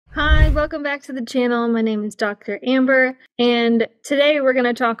welcome back to the channel. My name is Dr. Amber, and today we're going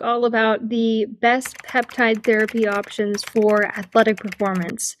to talk all about the best peptide therapy options for athletic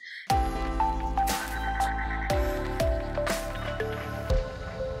performance.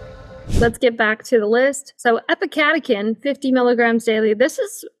 Let's get back to the list. So epicatechin, 50 milligrams daily. This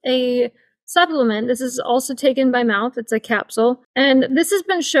is a supplement. This is also taken by mouth. It's a capsule, and this has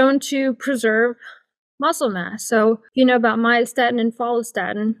been shown to preserve muscle mass. So you know about myostatin and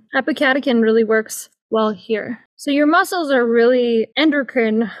follistatin. Epicatechin really works well here. So your muscles are really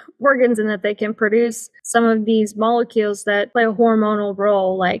endocrine organs in that they can produce some of these molecules that play a hormonal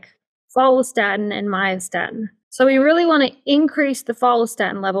role, like follistatin and myostatin. So we really want to increase the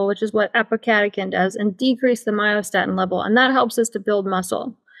follistatin level, which is what epicatechin does, and decrease the myostatin level, and that helps us to build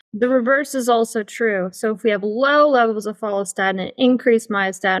muscle. The reverse is also true. So if we have low levels of follistatin and increased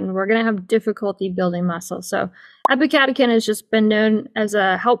myostatin, we're going to have difficulty building muscle. So epicatechin has just been known as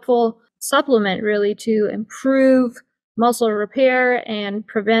a helpful supplement really to improve muscle repair and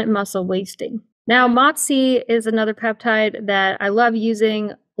prevent muscle wasting. Now, Mots-C is another peptide that I love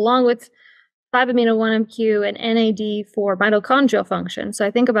using along with 5-amino-1-MQ and NAD for mitochondrial function. So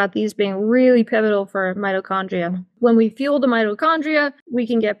I think about these being really pivotal for mitochondria. When we fuel the mitochondria, we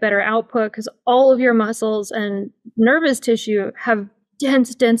can get better output because all of your muscles and nervous tissue have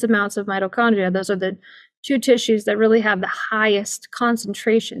dense amounts of mitochondria. Those are the two tissues that really have the highest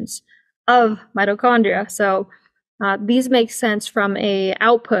concentrations of mitochondria. So these make sense from a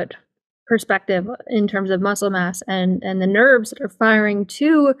output perspective in terms of muscle mass and the nerves that are firing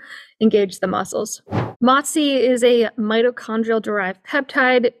to engage the muscles. Mots-C is a mitochondrial-derived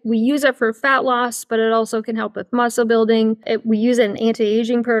peptide. We use it for fat loss, but it also can help with muscle building. We use it in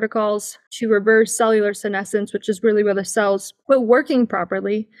anti-aging protocols to reverse cellular senescence, which is really where the cells quit working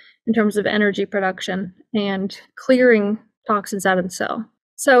properly in terms of energy production and clearing toxins out of the cell.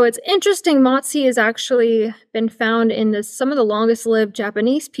 So it's interesting, Mots-C has actually been found in some of the longest lived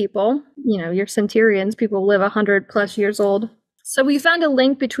Japanese people, your centurions, people live 100 plus years old. So we found a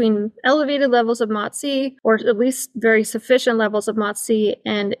link between elevated levels of Mots-C, or at least very sufficient levels of Mots-C,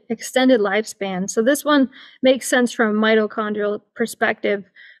 and extended lifespan. So this one makes sense from a mitochondrial perspective.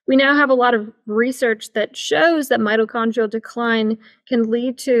 We now have a lot of research that shows that mitochondrial decline can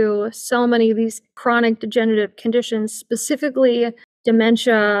lead to so many of these chronic degenerative conditions, specifically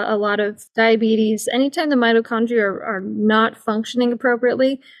dementia, a lot of diabetes. Anytime the mitochondria are not functioning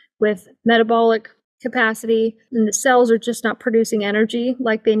appropriately with metabolic capacity and the cells are just not producing energy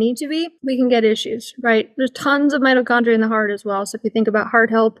like they need to be, we can get issues, right? There's tons of mitochondria in the heart as well. So if you think about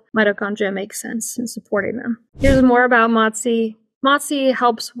heart health, mitochondria makes sense in supporting them. Here's more about Mots-C. Mots-C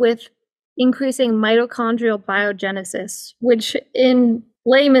helps with increasing mitochondrial biogenesis, which in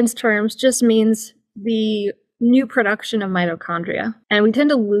layman's terms just means the new production of mitochondria. And we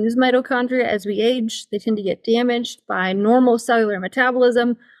tend to lose mitochondria as we age. They tend to get damaged by normal cellular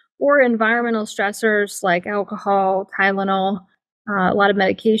metabolism or environmental stressors like alcohol, Tylenol, a lot of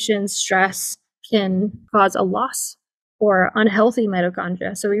medications, stress can cause a loss or unhealthy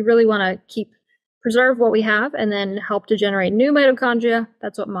mitochondria. So we really want to preserve what we have and then help to generate new mitochondria.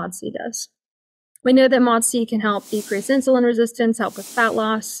 That's what Mots-C does. We know that Mots-C can help decrease insulin resistance, help with fat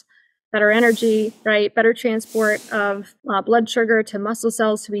loss, better energy, right? Better transport of blood sugar to muscle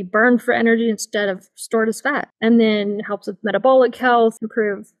cells to be burned for energy instead of stored as fat. And then helps with metabolic health,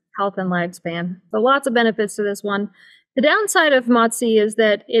 improve health and lifespan. So lots of benefits to this one. The downside of Mots-C is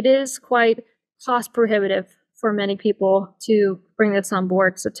that it is quite cost prohibitive for many people to bring this on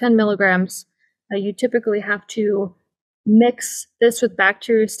board. So 10 milligrams, you typically have to mix this with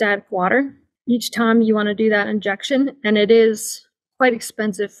bacteriostatic water each time you want to do that injection. And it is quite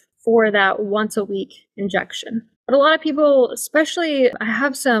expensive for that once a week injection. But a lot of people, especially I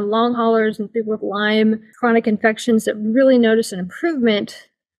have some long haulers and people with Lyme chronic infections that really notice an improvement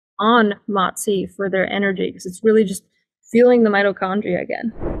on Mots-C for their energy because it's really just fueling the mitochondria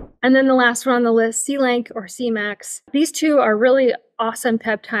again. And then the last one on the list, C-Link or C-Max. These two are really awesome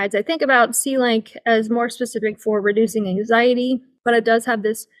peptides. I think about C-Link as more specific for reducing anxiety, but it does have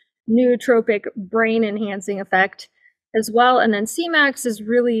this nootropic brain enhancing effect as well. And then C-Max is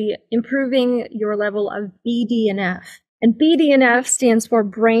really improving your level of BDNF. And BDNF stands for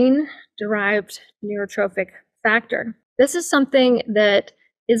brain-derived neurotrophic factor. This is something that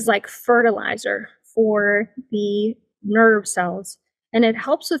is like fertilizer for the nerve cells, and it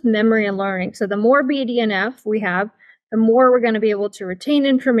helps with memory and learning. So the more BDNF we have, the more we're going to be able to retain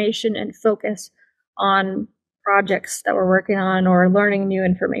information and focus on projects that we're working on or learning new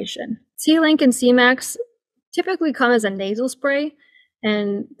information. C-Link and C-Max typically come as a nasal spray,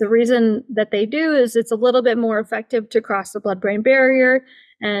 and the reason that they do is it's a little bit more effective to cross the blood-brain barrier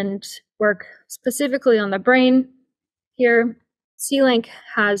and work specifically on the brain. Here, C-Link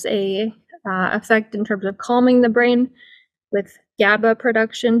has a effect in terms of calming the brain with GABA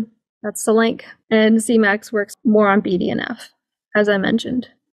production. That's the link. And C-Max works more on BDNF, as I mentioned.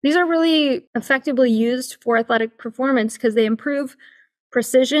 These are really effectively used for athletic performance because they improve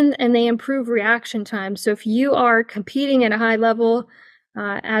precision and they improve reaction time. So if you are competing at a high level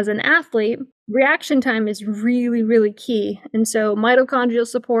as an athlete, reaction time is really, really key. And so mitochondrial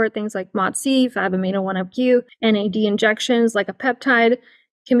support, things like Mots-C, 5-amino-1-AQ, NAD injections like a peptide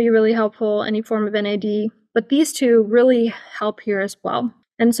can be really helpful, any form of NAD. But these two really help here as well.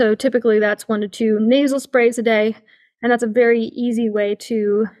 And so typically that's 1 to 2 nasal sprays a day. And that's a very easy way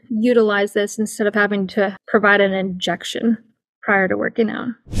to utilize this instead of having to provide an injection prior to working out.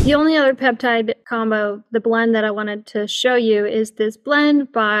 The only other peptide combo, the blend that I wanted to show you, is this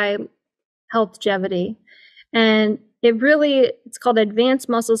blend by Healthgevity. And it's called Advanced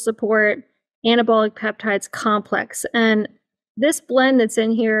Muscle Support Anabolic Peptides Complex. And this blend that's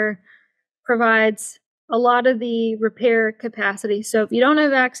in here provides a lot of the repair capacity. So if you don't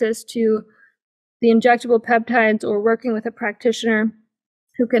have access to the injectable peptides or working with a practitioner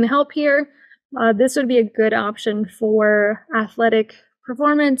who can help here, this would be a good option for athletic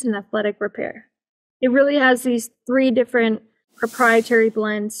performance and athletic repair. It really has these 3 different proprietary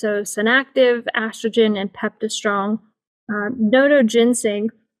blends, so Synactive, Astrogen, and Peptistrong. Noto Ginseng,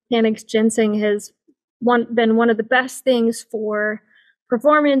 Panax Ginseng, has been one of the best things for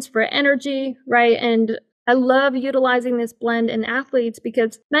performance, for energy, right? And I love utilizing this blend in athletes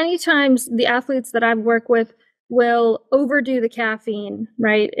because many times the athletes that I work with will overdo the caffeine,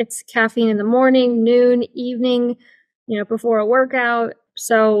 right? It's caffeine in the morning, noon, evening, before a workout.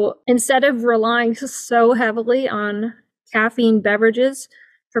 So instead of relying so heavily on caffeine beverages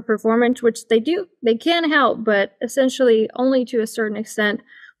for performance, which they can help, but essentially only to a certain extent,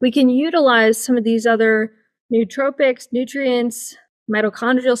 we can utilize some of these other nootropics, nutrients,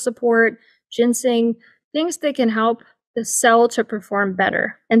 mitochondrial support, ginseng, things that can help the cell to perform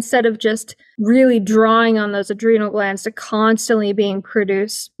better instead of just really drawing on those adrenal glands to constantly being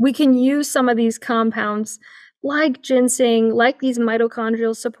produced. We can use some of these compounds like ginseng, like these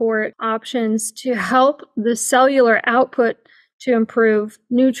mitochondrial support options to help the cellular output to improve.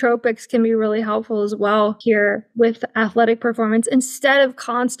 Nootropics can be really helpful as well here with athletic performance instead of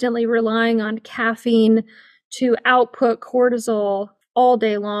constantly relying on caffeine to output cortisol all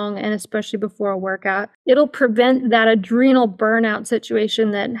day long, and especially before a workout. It'll prevent that adrenal burnout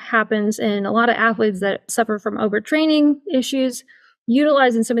situation that happens in a lot of athletes that suffer from overtraining issues.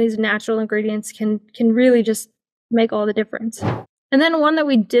 Utilizing some of these natural ingredients can really just make all the difference. And then one that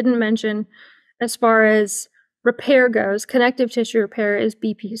we didn't mention as far as repair goes, connective tissue repair, is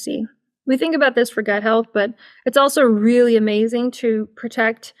BPC. We think about this for gut health, but it's also really amazing to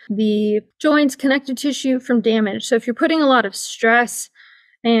protect the joints, connective tissue from damage. So if you're putting a lot of stress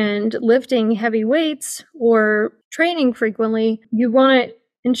and lifting heavy weights or training frequently, you want to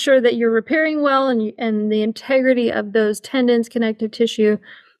ensure that you're repairing well and the integrity of those tendons, connective tissue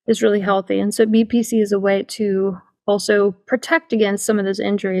is really healthy. And so BPC is a way to also protect against some of those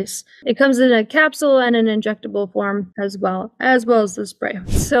injuries. It comes in a capsule and an injectable form as well as the spray.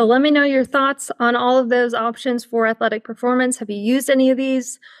 So let me know your thoughts on all of those options for athletic performance. Have you used any of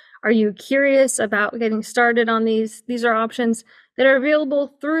these? Are you curious about getting started on these? These are options that are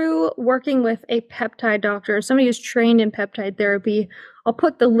available through working with a peptide doctor, somebody who's trained in peptide therapy. I'll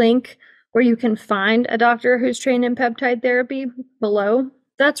put the link where you can find a doctor who's trained in peptide therapy below.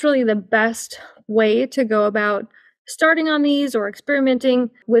 That's really the best way to go about starting on these or experimenting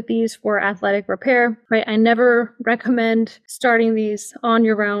with these for athletic repair, right? I never recommend starting these on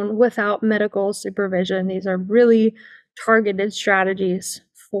your own without medical supervision. These are really targeted strategies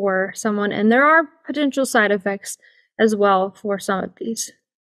for someone, and there are potential side effects as well for some of these.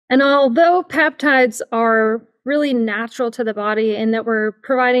 And although peptides are really natural to the body in that we're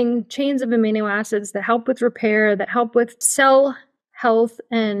providing chains of amino acids that help with repair, that help with cell health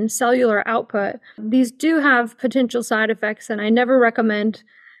and cellular output, these do have potential side effects, and I never recommend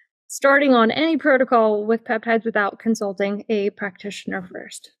starting on any protocol with peptides without consulting a practitioner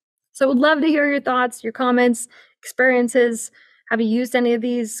first. So I would love to hear your thoughts, your comments, experiences. Have you used any of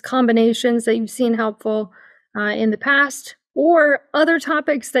these combinations that you've seen helpful in the past, or other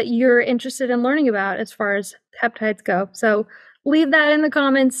topics that you're interested in learning about as far as peptides go? So leave that in the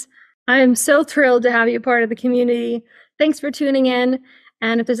comments. I am so thrilled to have you part of the community. Thanks for tuning in.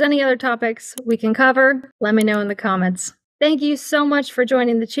 And if there's any other topics we can cover, let me know in the comments. Thank you so much for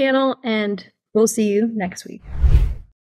joining the channel, and we'll see you next week.